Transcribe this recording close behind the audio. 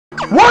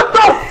What the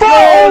fuck?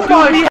 Oh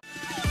my.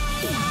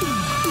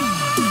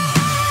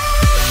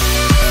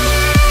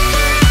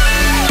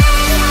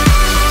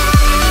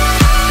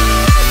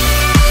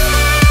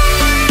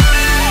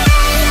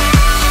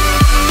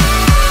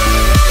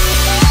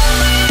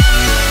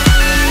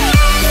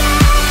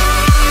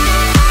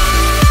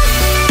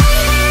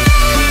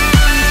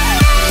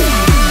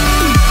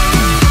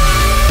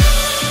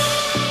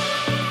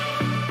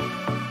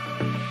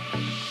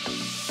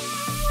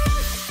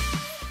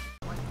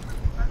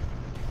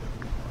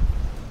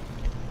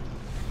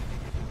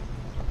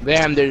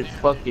 Damn, there's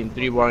fucking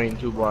 3 barring,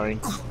 2 barring.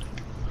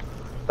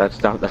 That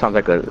sounds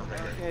like a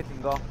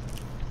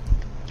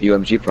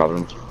UMG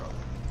problem.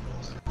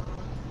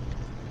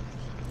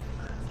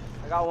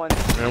 I got one.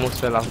 I almost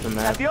fell off the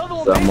map.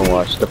 Someone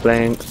watch the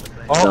flank.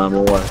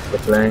 Someone watch the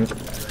flank.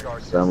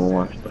 Someone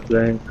watch the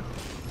flank.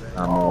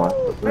 Someone watch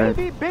the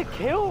flank. Big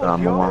kill.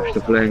 Someone watch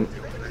the flank.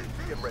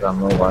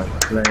 Someone watch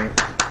the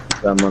flank.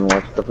 Someone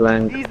watch the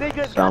flank.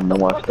 Someone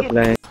watch the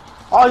flank.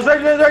 Oh, he's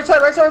right there, right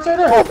side there.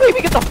 Oh,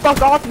 baby, get the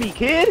fuck off me,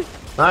 kid.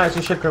 Nice,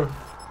 you shit, Grim.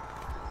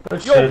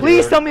 Yo,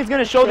 please tell me he's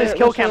gonna show this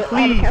kill cam,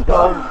 please,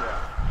 bro.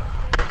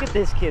 Look at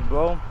this kid,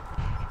 bro.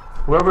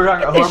 Whoever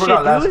got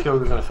last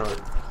kill is gonna show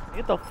it.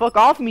 Get the fuck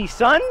off me,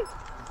 son.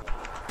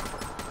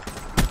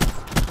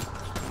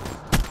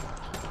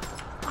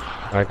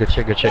 Alright, good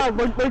shit, good shit. Yo,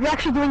 we're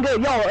actually doing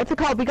good. Yo, what's it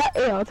called? We got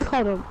what's it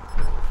called?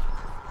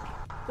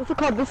 What's it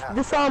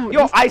called?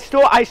 Yo, I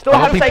still have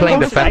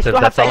psychosis. I still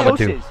have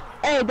psychosis.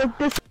 Hey,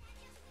 this.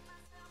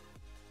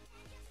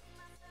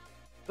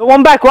 The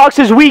one back rocks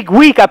is weak.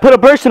 I put a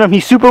burst in him.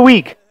 He's super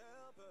weak.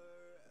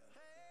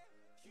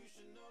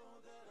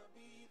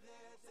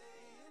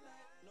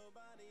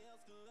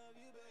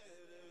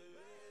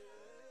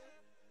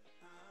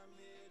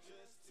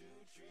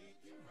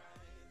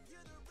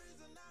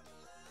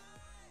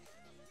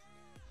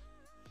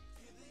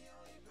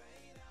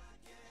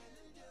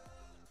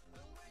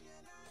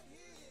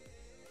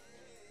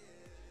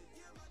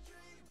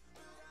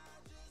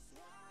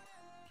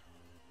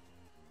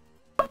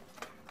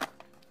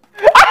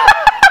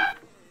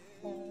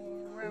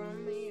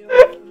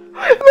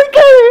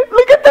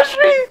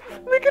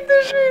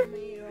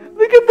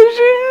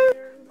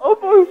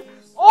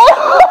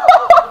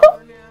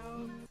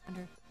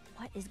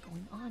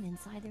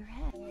 Inside their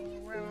head.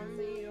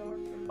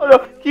 Oh no,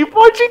 keep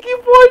watching.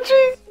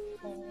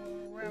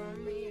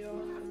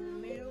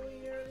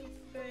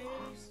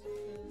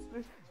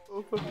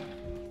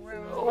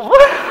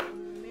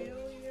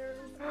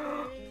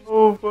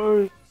 Oh fuck.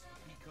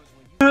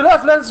 To your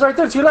left, Lens, right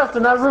there, to your left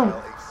in that room.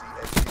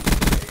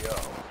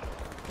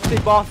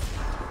 Big ball.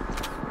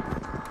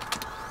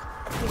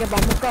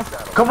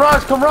 Come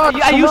Raj.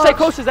 I use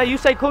psychosis.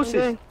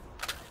 Get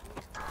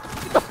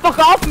the fuck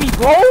off me,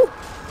 bro.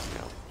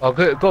 Oh,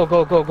 good. Go.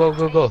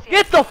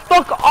 Get the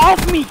fuck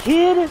off me,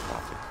 kid!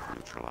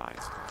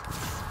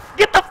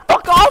 Get the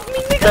fuck off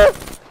me, nigga!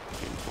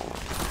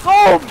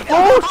 Go,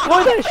 bro!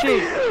 Score that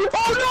shit!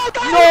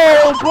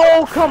 No,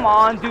 bro! Come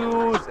on,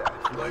 dude!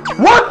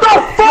 What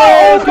the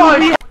fuck? Oh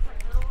my.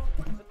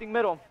 Nothing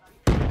middle.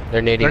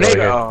 They're nading over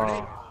here.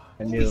 Oh,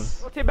 I knew.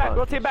 Rotate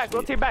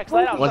back.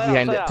 Slide out. One's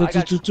behind it.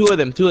 Two of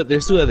them.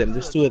 There's two of them.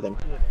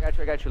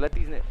 I got you. Let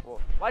these in.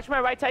 Watch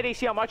my right side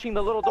AC. I'm watching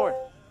the little door.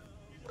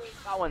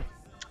 Got one.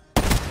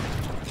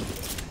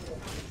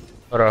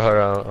 Hold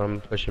on. I'm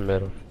pushing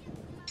middle.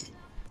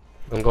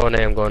 I'm going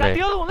A. Got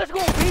the other one. Let's go,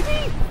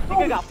 baby.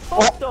 Nigga got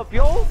fucked up,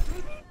 yo.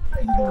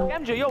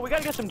 MJ, yo, we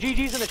gotta get some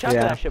GGs in the chat for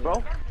that shit,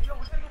 bro.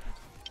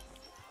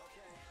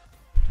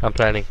 I'm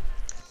planning.